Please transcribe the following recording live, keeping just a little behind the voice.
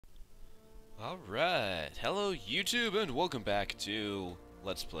Alright, hello YouTube and welcome back to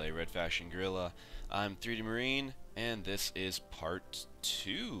Let's Play Red Faction Guerrilla. I'm 3D Marine and this is part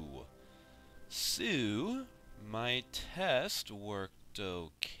 2. So, my test worked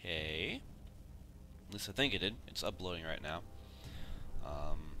okay. At least I think it did. It's uploading right now.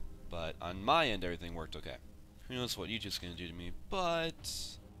 But on my end everything worked okay. Who knows what YouTube's gonna do to me,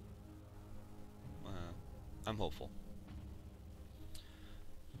 but I'm hopeful.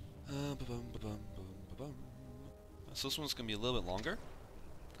 So this one's gonna be a little bit longer.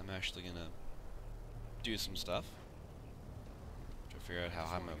 I'm actually gonna do some stuff. Try to figure out how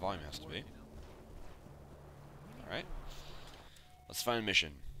high my volume has to be. Alright. Let's find a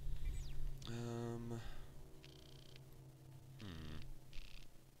mission.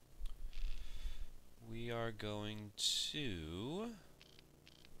 We are going to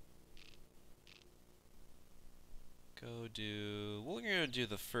we're gonna do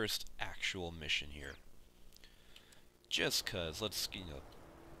the first actual mission here. Just cause, let's,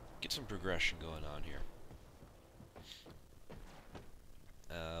 get some progression going on here.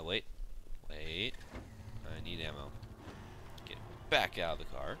 Wait. I need ammo. Get back out of the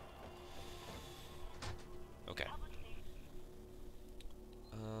car. Okay.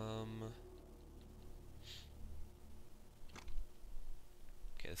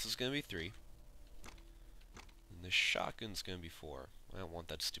 Okay, this is gonna be 3. And the shotgun's gonna be 4. I don't want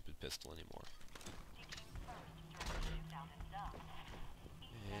that stupid pistol anymore.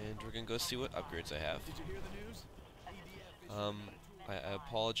 And we're gonna go see what upgrades I have. Did you hear the news? I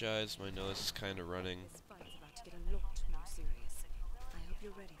apologize, my nose is kinda running. This fight is about to get a lot more serious. I hope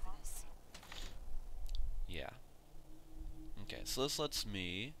you're ready for this. Yeah. Okay, so this lets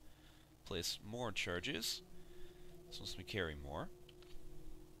me place more charges. This lets me carry more.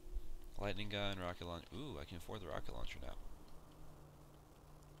 Lightning gun, rocket launcher. Ooh, I can afford the rocket launcher now.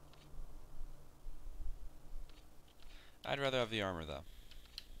 I'd rather have the armor though.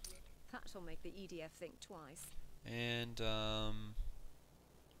 That'll make the EDF think twice. And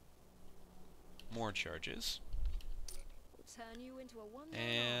more charges. We'll turn you into a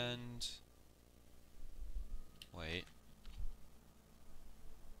one-man And wait.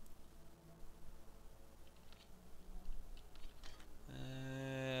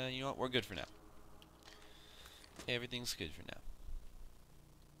 You know what? We're good for now. Everything's good for now.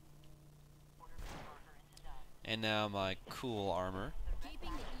 And now my cool armor.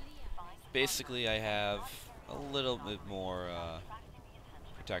 Basically, I have a little bit more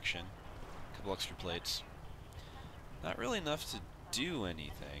protection. A couple extra plates. Not really enough to do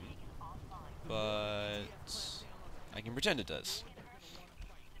anything, but I can pretend it does.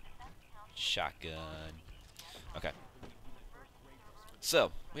 Shotgun. Okay.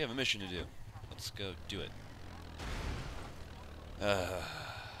 So, we have a mission to do. Let's go do it.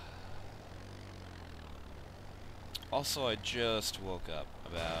 Also, I just woke up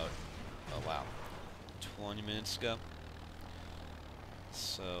about, oh wow, 20 minutes ago.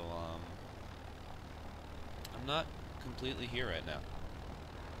 So, I'm not completely here right now.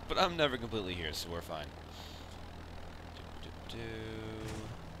 But I'm never completely here, so we're fine.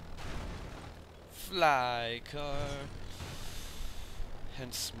 Fly car.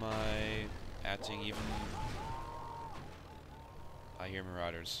 Hence my acting even. I hear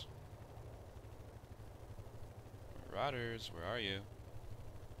marauders. Marauders, where are you?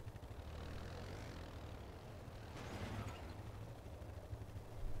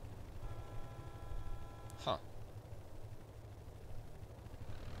 Huh.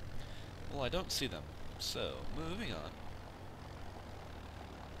 Well, I don't see them. So, moving on.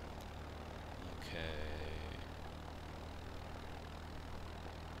 Okay.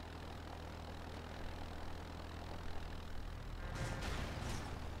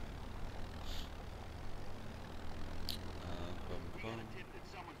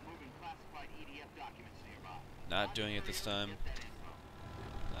 Not doing it this time.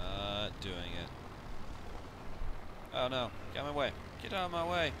 Not doing it. Oh no, get out of my way. Get out of my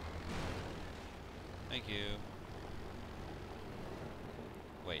way. Thank you.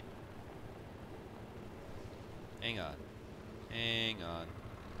 Wait. Hang on. Hang on.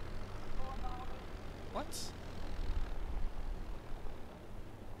 What?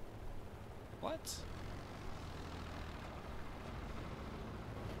 What?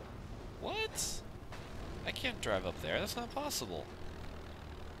 What? I can't drive up there. That's not possible.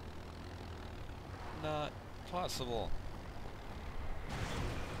 Not possible.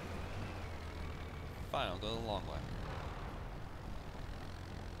 Fine, I'll go the long way.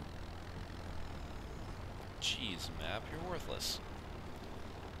 Jeez, map, you're worthless.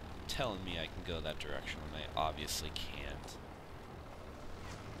 Telling me I can go that direction when I obviously can't.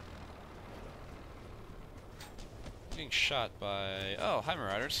 getting shot by... Oh, hi,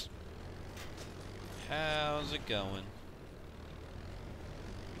 Marauders. How's it going?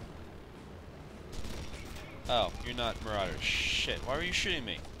 Oh, you're not Marauders. Shit, why are you shooting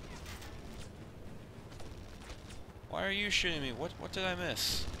me? Why are you shooting me? What did I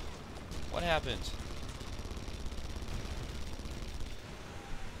miss? What happened?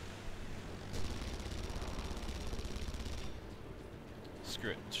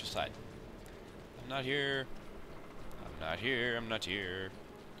 Screw it, let's just hide. I'm not here. I'm not here, I'm not here.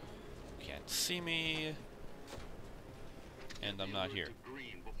 Can't see me. And I'm not here.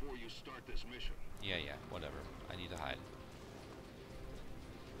 Yeah, whatever. I need to hide.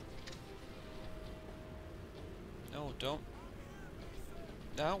 No, don't.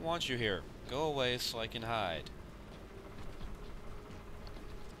 I don't want you here. Go away so I can hide.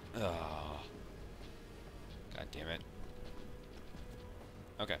 Oh. God damn it.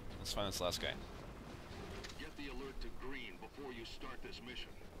 Okay, let's find this last guy. Get the alert to green before you start this mission.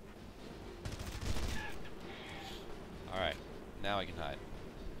 Alright, now I can hide.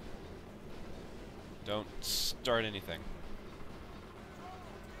 Don't start anything.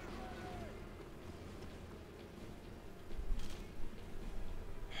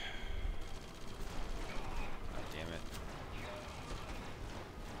 God damn it.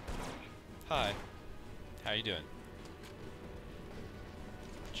 Hi. How you doing?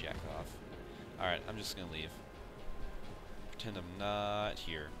 Jack off. Alright, I'm just gonna leave. Pretend I'm not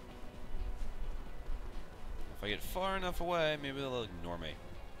here. If I get far enough away, maybe they'll ignore me.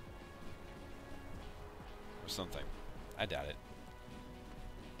 Or something. I doubt it.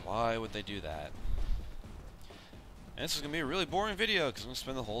 Why would they do that? And this is going to be a really boring video, because I'm going to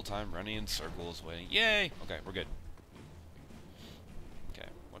spend the whole time running in circles, waiting. Yay! Okay, we're good. Okay,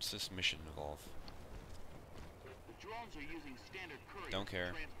 what's this mission involve? The drones are using standard couriers Don't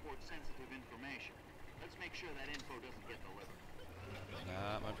care. to transport sensitive information. Let's make sure that info doesn't get delivered.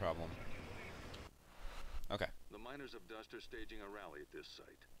 Not my problem. Okay. The miners of Dust are staging a rally at this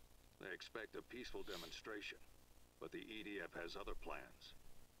site. They expect a peaceful demonstration, but the EDF has other plans.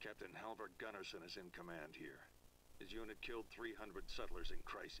 Captain Halvard Gunnarsson is in command here. His unit killed 300 settlers in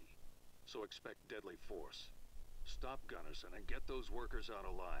Chrysi, so expect deadly force. Stop Gunnarsson and get those workers out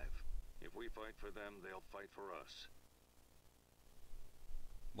alive. If we fight for them, they'll fight for us.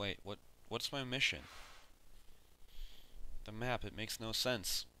 Wait, what's my mission? The map, it makes no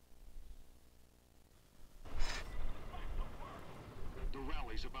sense. The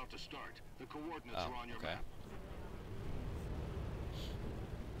rally's about to start. The coordinates are on your map.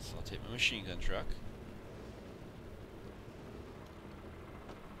 So I'll take my machine gun truck.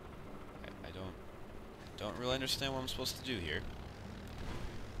 I don't really understand what I'm supposed to do here.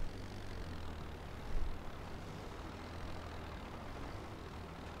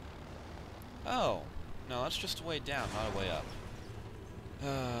 Oh, no, that's just a way down, not a way up.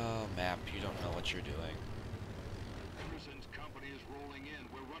 Oh, map, you don't know what you're doing. Emerson's company is rolling in.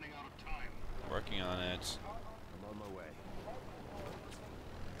 We're running out of time. Working on it. I'm on my way.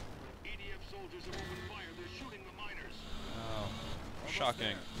 EDF soldiers have opened fire. They're shooting the miners. Oh,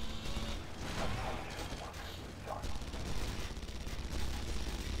 shocking.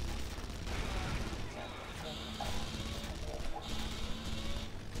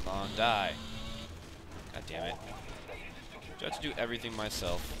 Come on, die. God damn it. Do I have to do everything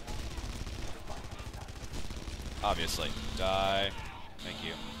myself? Obviously. Die. Thank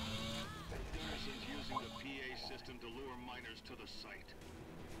you. Emerson's using the PA system to lure miners to the site.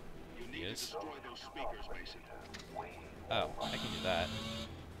 You need Yes. to destroy those speakers, Mason. Oh, I can do that.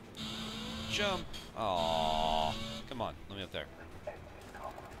 Jump! Aww. Come on, let me up there.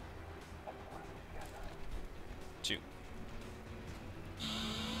 2.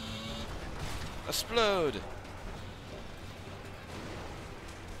 Explode!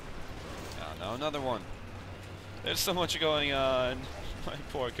 Oh no, another one. There's so much going on. My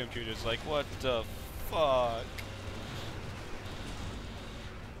poor computer's like, what the fuck?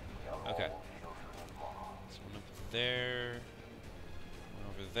 Okay. There's one up there. One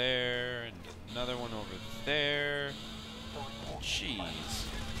over there. And another one over there. Jeez.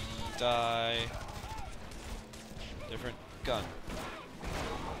 Die. Different gun.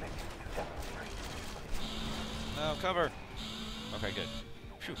 No, cover. Okay, good.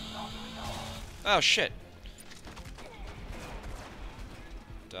 Phew. Oh, shit.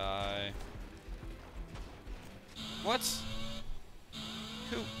 Die. What?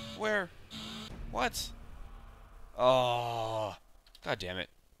 Who? Where? What? Oh. God damn it.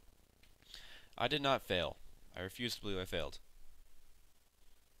 I did not fail. I refuse to believe I failed.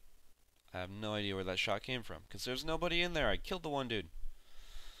 I have no idea where that shot came from, because there's nobody in there. I killed the one dude.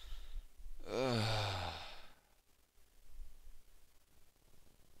 Ugh.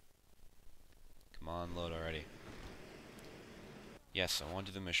 Yes, I want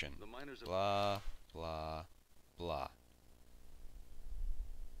to do the mission. The miners have Blah, blah, blah.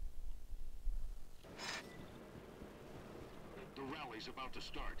 The rally's about to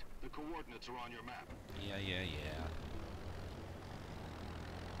start. The coordinates are on your map. Yeah, yeah, yeah.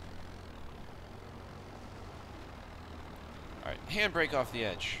 Alright, handbrake off the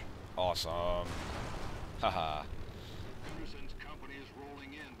edge. Awesome. Haha. Henderson's company is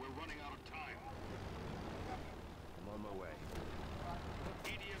rolling in. We're running out of time. I'm on my way.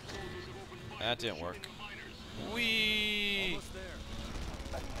 EDF soldiers have opened fire. That They're didn't work. shooting the miners. Whee! Almost there.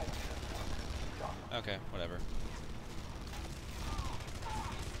 Okay, whatever.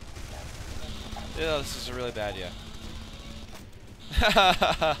 Yeah, this is a really bad idea.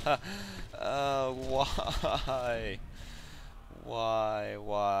 Why?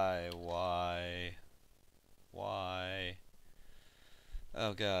 Why?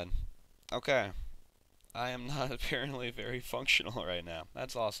 Oh god. Okay. I am not apparently very functional right now.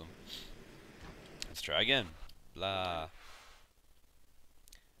 That's awesome. Let's try again. Blah.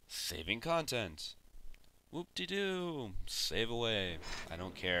 Saving content. Whoop-de-doo. Save away. I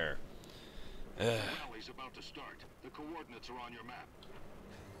don't care. The rally's about to start. The coordinates are on your map.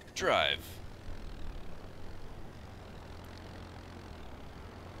 Drive.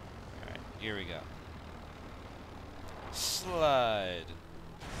 Alright, here we go. Slide.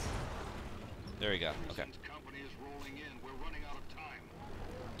 There we go. Okay. Henderson's company is rolling in. We're running out of time.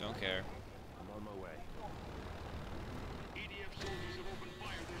 Don't care. I'm on my way. EDF soldiers have opened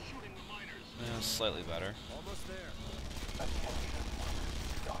fire. They're shooting the miners. Slightly better. Almost there.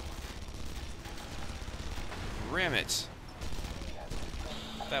 Ram it.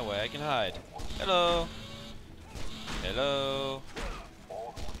 That way I can hide. Hello. Hello.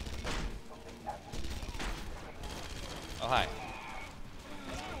 Oh, hi.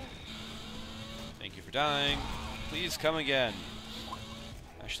 Thank you for dying. Please come again.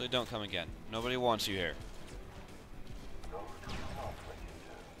 Actually, don't come again. Nobody wants you here.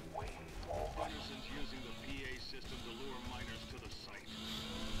 Henderson's using the PA system to lure miners to the site.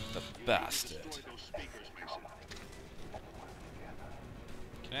 The You need to bastard. destroy those speakers, Mason.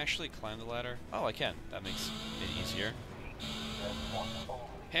 Can I actually climb the ladder? Oh, I can. That makes it easier.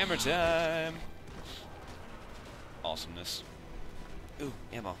 Hammer time! Awesomeness. Ooh,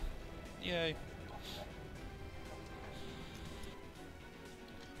 ammo. Yay.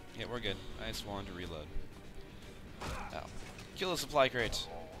 Yeah, we're good. I just wanted to reload. Ow. Kill the supply crate.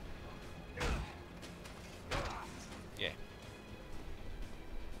 Yay.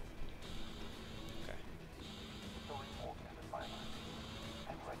 Okay.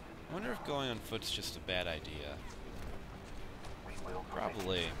 I wonder if going on foot's just a bad idea.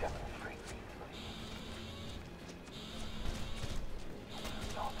 Probably.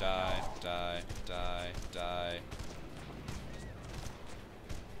 Die, die, die, die.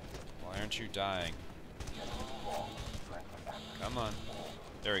 Why aren't you dying? Come on.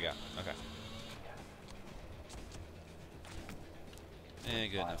 There we go. Okay.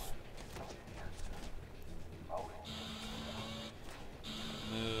 Good enough.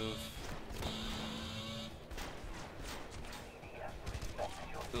 Move.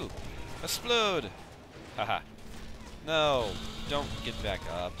 Ooh. Explode! Haha. No! Don't get back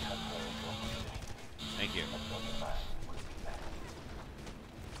up. Thank you.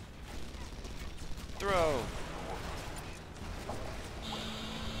 Throw!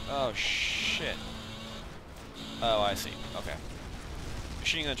 Oh, shit. Oh, I see. Okay.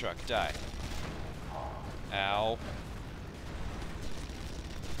 Machine gun truck, die. Ow.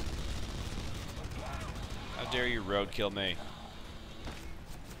 How dare you roadkill me?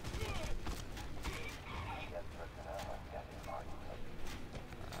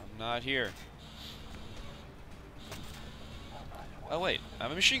 I'm not here. Oh wait,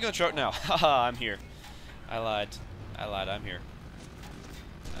 I'm a machine gun truck now. Haha, I'm here. I lied. I'm here.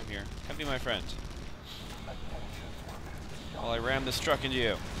 I'm here. Come be my friend. While I ram this truck into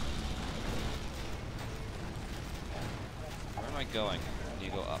you. Where am I going? I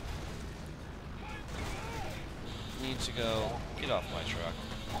need to go up. I need to go... Get off my truck.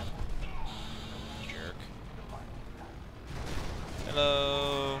 Jerk.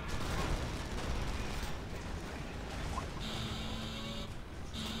 Hello!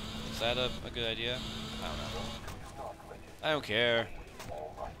 Is that a good idea? I don't know. I don't care.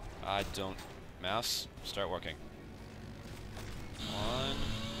 I don't... Mouse, start working. 1,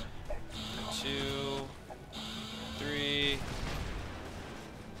 2, 3.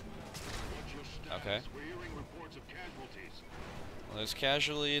 Okay. We're hearing reports of casualties. Well, there's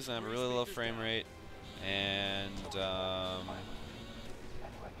casualties, and I have a really low frame rate, and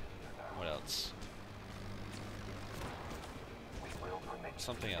what else?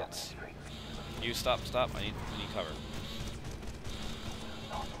 something else. You stop. I need cover.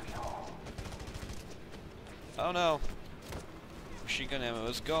 Oh no! Machine gun ammo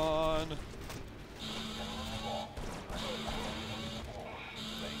is gone.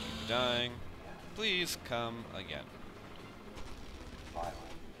 Thank you for dying. Please come again.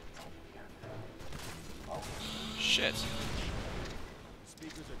 Shit.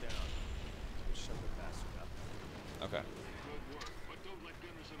 Speakers are down. Shut the bastard up. Okay. Good work, but don't let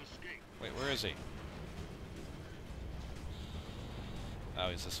Gunnarsson escape. Wait, where is he? Oh,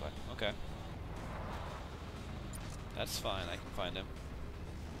 he's this way. Okay. That's fine, I can find him.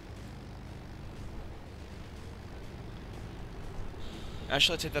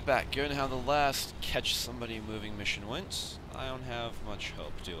 Actually, I take that back. Given how the last catch somebody moving mission went, I don't have much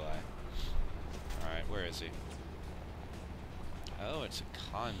hope, do I? Alright, where is he? Oh, it's a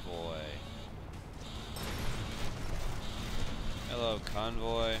convoy. Hello,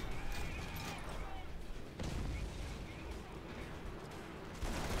 convoy.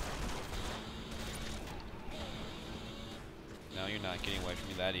 No, you're not getting away from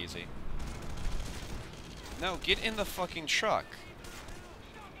me that easy. No, get in the fucking truck.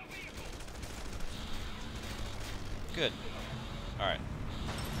 Good. Alright.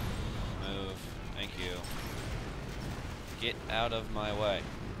 Move. Thank you. Get out of my way.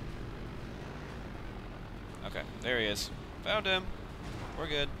 Okay, there he is. Found him. We're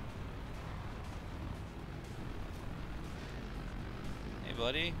good. Hey,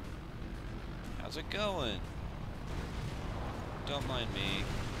 buddy. How's it going? Don't mind me.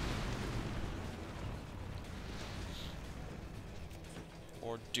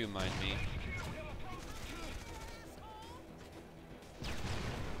 Or do mind me.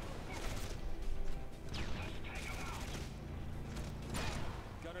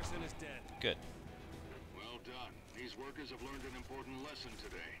 Gunnarsson is dead. Good. Well done. These workers have learned an important lesson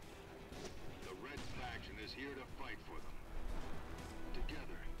today. The Red Faction is here to fight for them.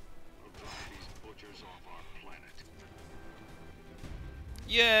 Together, we'll drive these butchers off our planet.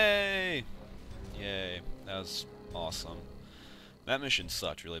 Yay! Yay. That was awesome. That mission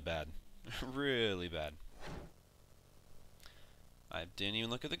sucked really bad. Really bad. I didn't even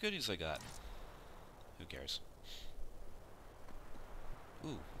look at the goodies I got. Who cares?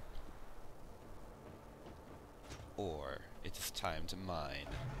 Ooh. Or it is time to mine.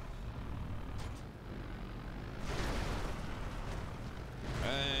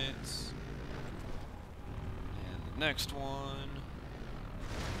 Right. And the next one.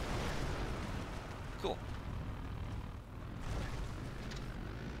 Cool.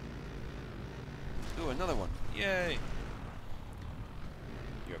 Ooh, another one. Yay!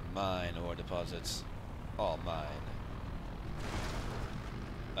 You're mine, ore deposits. All mine.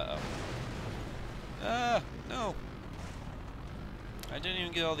 Uh-oh. Ah! No! I didn't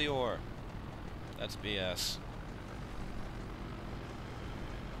even get all the ore. That's BS.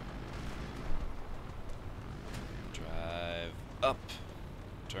 Drive up.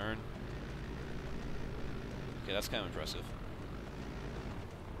 Turn. Okay, that's kind of impressive.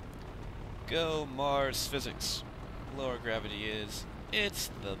 Go Mars physics. Lower gravity is. It's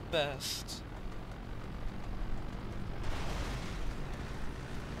the best.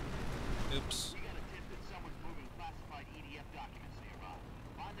 Oops. We got a tip that someone's moving classified EDF documents nearby.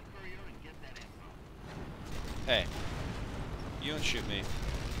 Find the courier and get that info. Hey. You don't shoot me.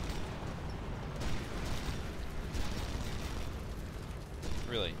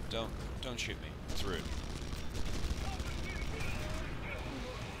 Really, don't shoot me. It's rude.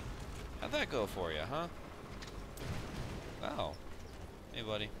 How'd that go for you, huh? Wow. Hey,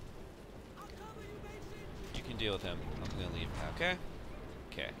 buddy. You can deal with him. I'm gonna leave now, okay?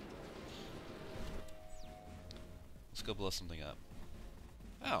 Okay. Let's go blow something up.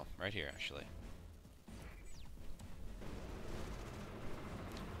 Oh, right here, actually.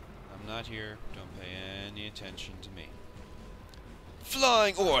 I'm not here. Don't pay any attention to me.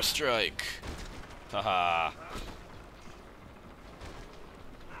 Flying ore strike! Haha.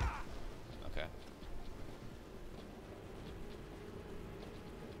 Okay.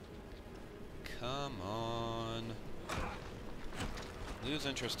 Come on. Lose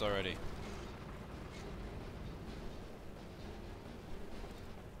interest already.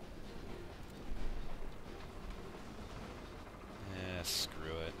 Eh,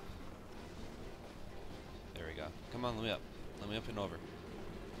 screw it. There we go. Come on, let me up. Let me up and over.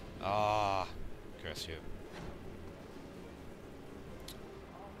 Ah, curse you.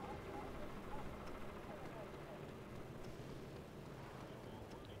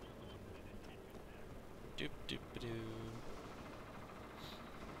 Doop doop doo.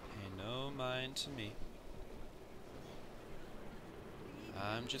 Pay no mind to me.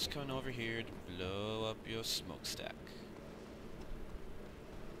 I'm just coming over here to blow up your smokestack.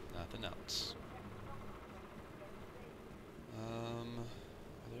 Nothing else. Are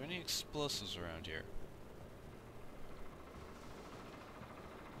there any explosives around here?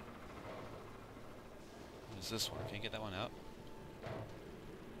 What is this one? Can you get that one out?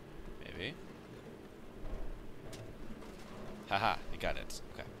 Maybe. Haha, you got it.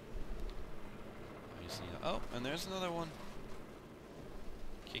 Okay. I just need oh, and there's another one.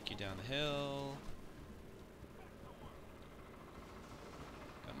 Kick you down the hill.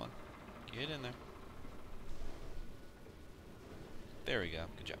 Come on. Get in there. There we go.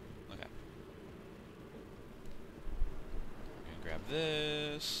 Good job. Okay. I'm gonna grab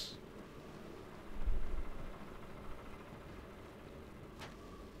this.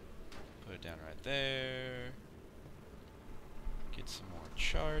 Put it down right there. Get some more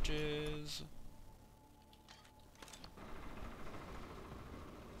charges.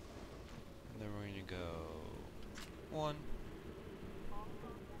 And then we're going to go 1,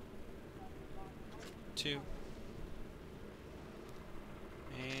 2,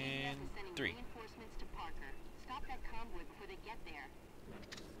 and 3. Reinforcements to Parker. Stop that convoy before they get there.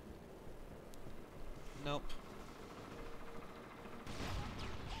 Nope.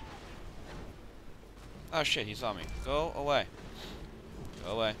 Oh shit, he saw me. Go away.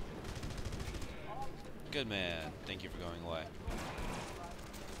 Go away. Good man. Thank you for going away.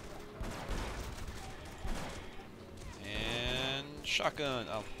 And shotgun.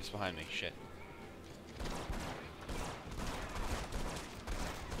 Oh, he's behind me. Shit.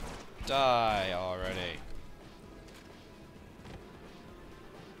 Die already.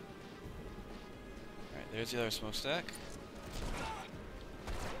 Alright, there's the other smokestack.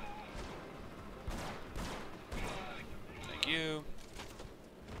 Thank you.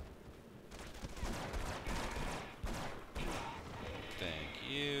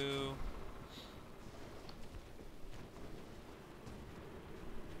 Thank you.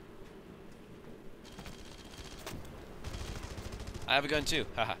 I have a gun too.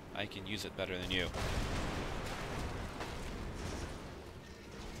 Haha, I can use it better than you.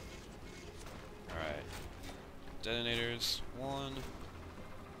 Alright. Detonators. 1,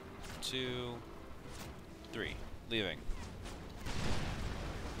 2, 3. Leaving.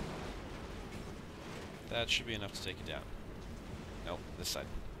 That should be enough to take it down. Nope, this side.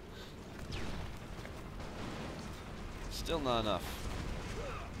 Okay. Still not enough.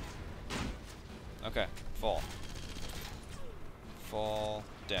 Okay, fall. Fall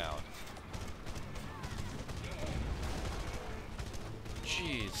down.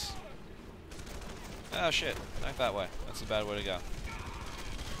 Jeez. Oh shit, not that way. That's a bad way to go.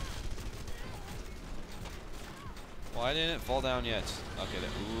 Why didn't it fall down yet? Okay,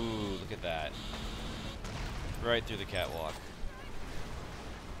 ooh, look at that. Right through the catwalk.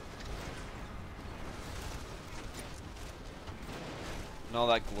 And all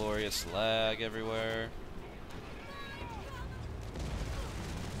that glorious lag everywhere.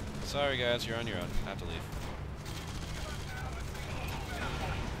 Sorry guys, you're on your own. I have to leave.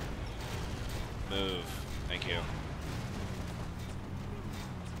 Move. Thank you.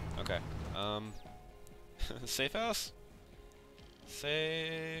 Okay. Safe house?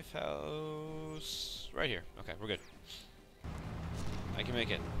 Safe house. Right here. Okay, we're good. I can make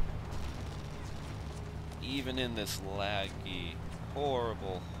it. Even in this laggy,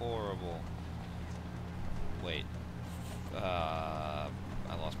 horrible, horrible... Wait. I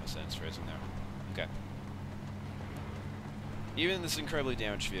lost my sentence phrasing there. Okay. Even in this incredibly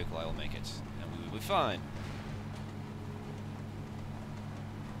damaged vehicle, I will make it. And we will be fine.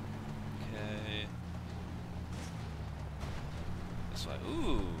 Okay. This way.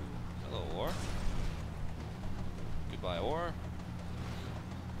 Ooh! Hello, ore. Goodbye, ore.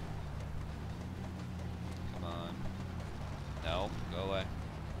 Come on. No, go away.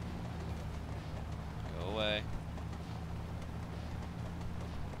 Go away.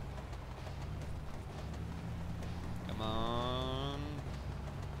 Come on.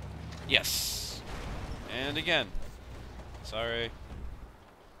 Yes! And again. Sorry.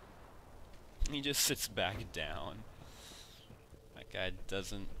 He just sits back down. That guy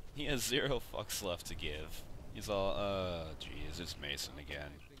doesn't... He has 0 fucks left to give. He's all, geez, it's Mason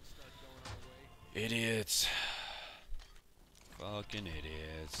again. Idiots. Fucking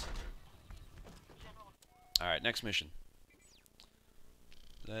idiots. Alright, next mission.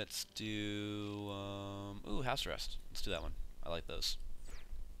 Let's do, ooh, house arrest. Let's do that one. I like those.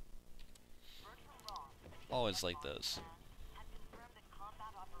 Always like those.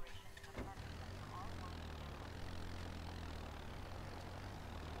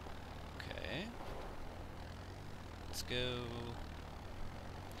 Okay. Let's go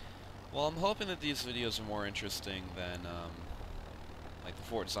Well, I'm hoping that these videos are more interesting than, like the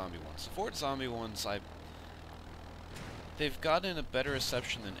Fort Zombie ones. The Fort Zombie ones, they've gotten a better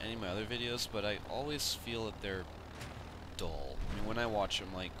reception than any of my other videos, but I always feel that they're dull. I mean, when I watch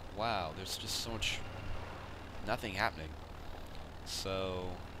them, like, wow, there's just so much nothing happening. So,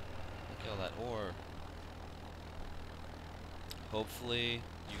 look at all that ore. Hopefully,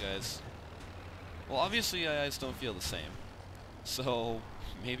 you guys... Well, obviously, you guys don't feel the same. So,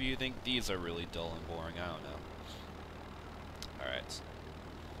 maybe you think these are really dull and boring, I don't know. Alright.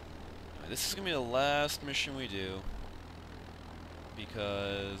 This is gonna be the last mission we do,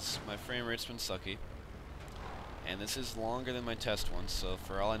 because my frame rate's been sucky. And this is longer than my test one, so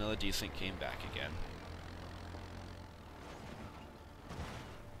for all I know, the Decent came back again.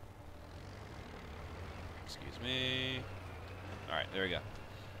 Excuse me. Alright, there we go.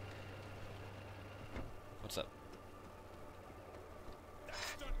 What's up? That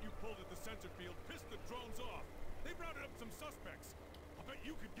stunt you pulled at the center field pissed the drones off. They've rounded up some suspects. I bet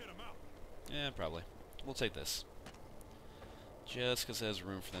you could get them out. Yeah, probably. We'll take this. Just because there's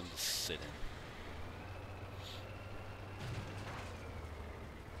room for them to sit in.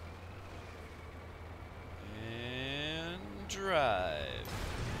 And drive.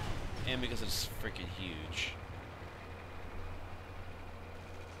 And because it's freaking huge.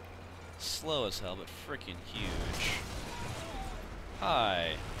 Slow as hell, but freaking huge.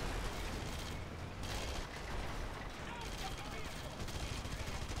 Hi.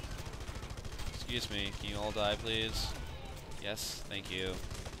 Excuse me, can you all die, please? Yes, thank you.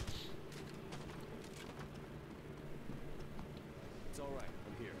 It's alright,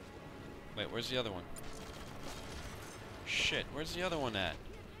 I'm here. Wait, where's the other one? Shit, where's the other one at?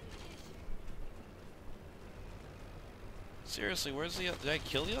 Seriously, where's the... Did I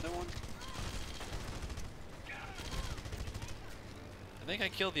kill the other one? I think I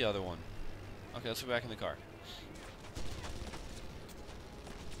killed the other one. Okay, let's go back in the car.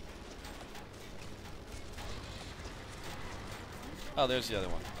 Oh, there's the other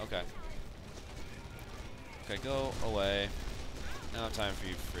one. Okay. Okay, go away. Now time for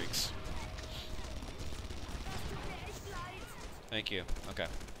you freaks. Thank you. Okay.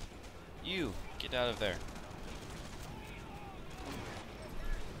 You, get out of there.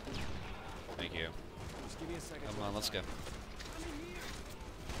 Thank you. Just give me a second. Come on, let's go.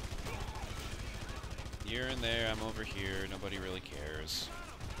 You're in there, I'm over here, nobody really cares.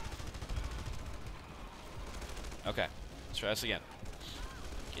 Okay, let's try this again.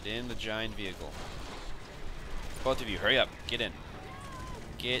 Get in the giant vehicle. Both of you, hurry up, get in.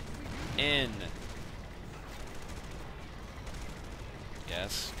 Get in.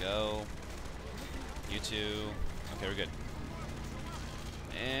 Yes, go. You two. Okay, we're good.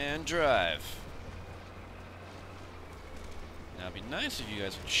 And drive. Now it'd be nice if you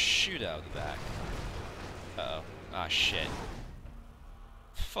guys would shoot out the back. Uh-oh. Ah, shit.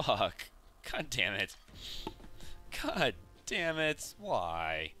 Fuck. God damn it. God damn it.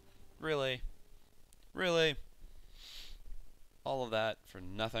 Why? Really? Really? All of that for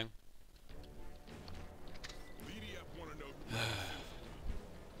nothing?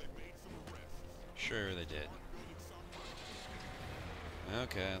 Sure they did.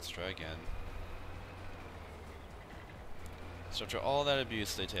 Okay, let's try again. So after all that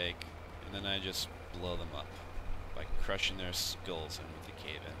abuse they take, and then I just blow them up by crushing their skulls in with the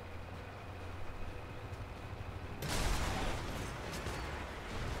cave-in.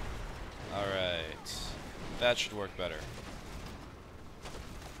 Alright. That should work better.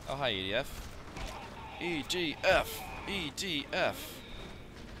 Oh, hi, EDF. EDF! EDF!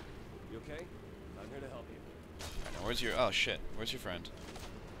 You okay? I'm here to help you. Alright, now where's your... Oh, shit. Where's your friend?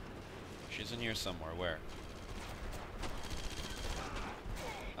 She's in here somewhere. Where?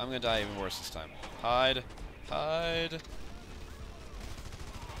 I'm gonna die even worse this time. Hide. Hide.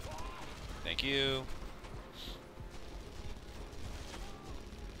 Thank you.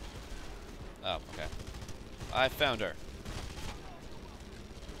 Oh, okay. I found her.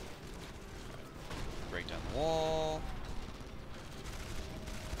 Break down the wall.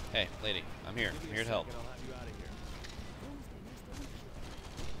 Hey, lady, I'm here. I'm here to help. I'll have you out of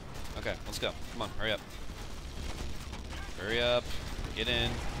here. Okay, let's go. Come on, hurry up. Hurry up. Get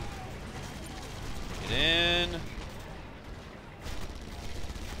in. Get in.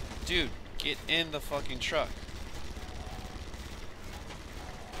 Dude, get in the fucking truck.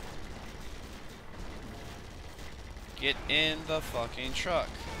 Get in the fucking truck.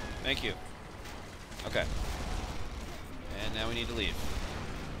 Thank you. Okay. And now we need to leave.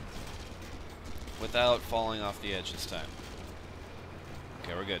 Without falling off the edge this time.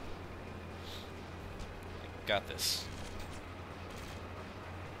 Okay, we're good. Got this.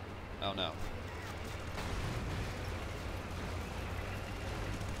 Oh no.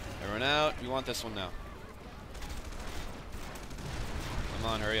 Everyone out. We want this one now.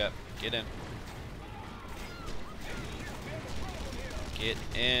 Come on, hurry up. Get in. Get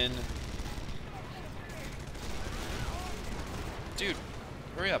in. Dude,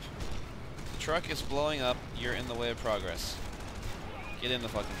 hurry up. The truck is blowing up. You're in the way of progress. Get in the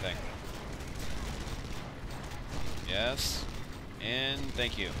fucking thing. Yes. And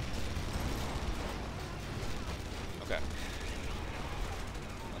thank you. Okay.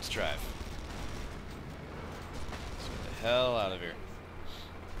 Let's drive. Let's get the hell out of here.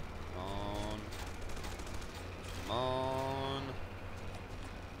 Come on. Come on.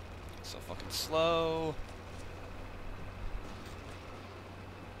 So fucking slow.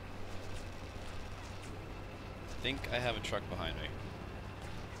 I think I have a truck behind me.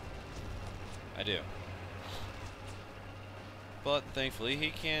 I do. But thankfully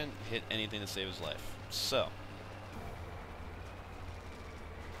he can't hit anything to save his life. So.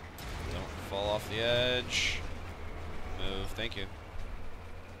 Don't fall off the edge. Move, thank you.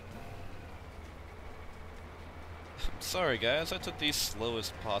 Sorry guys, I took the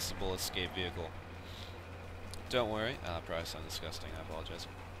slowest possible escape vehicle. Don't worry. Probably sound disgusting, I apologize.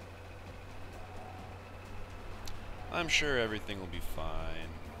 I'm sure everything will be fine.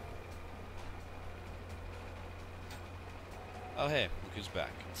 Oh hey, look who's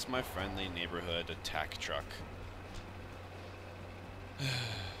back. It's my friendly neighborhood attack truck. Well,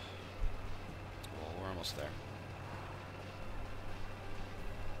 we're almost there.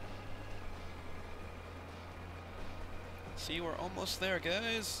 See, we're almost there,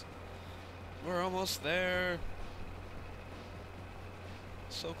 guys. We're almost there.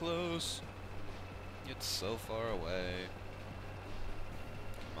 So close. It's so far away.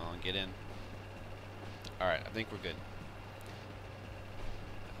 Come on, get in. Alright, I think we're good.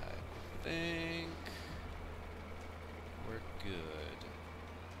 I think we're good.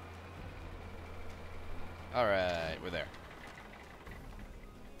 Alright, we're there.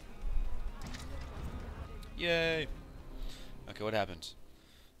 Yay! Okay, what happened?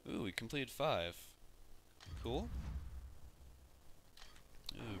 Ooh, we completed 5. Cool.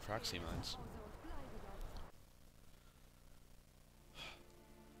 Ooh, proxy mines.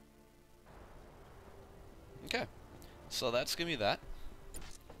 Okay, so that's gonna be that.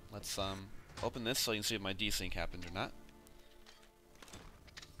 Let's open this so you can see if my desync happened or not.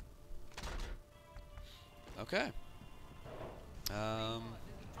 Okay.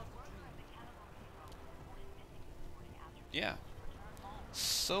 Yeah.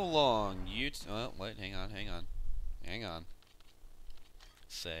 So long, oh, wait, hang on. Hang on.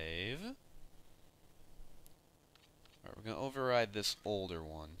 Save. Alright, we're gonna override this older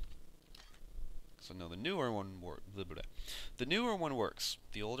one. So no, the newer one works. The newer one works.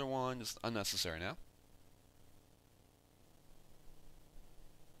 The older one is unnecessary now.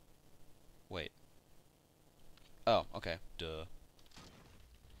 Wait. Oh, okay. Duh.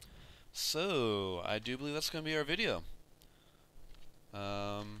 So, I do believe that's going to be our video.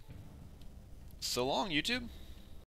 So long, YouTube.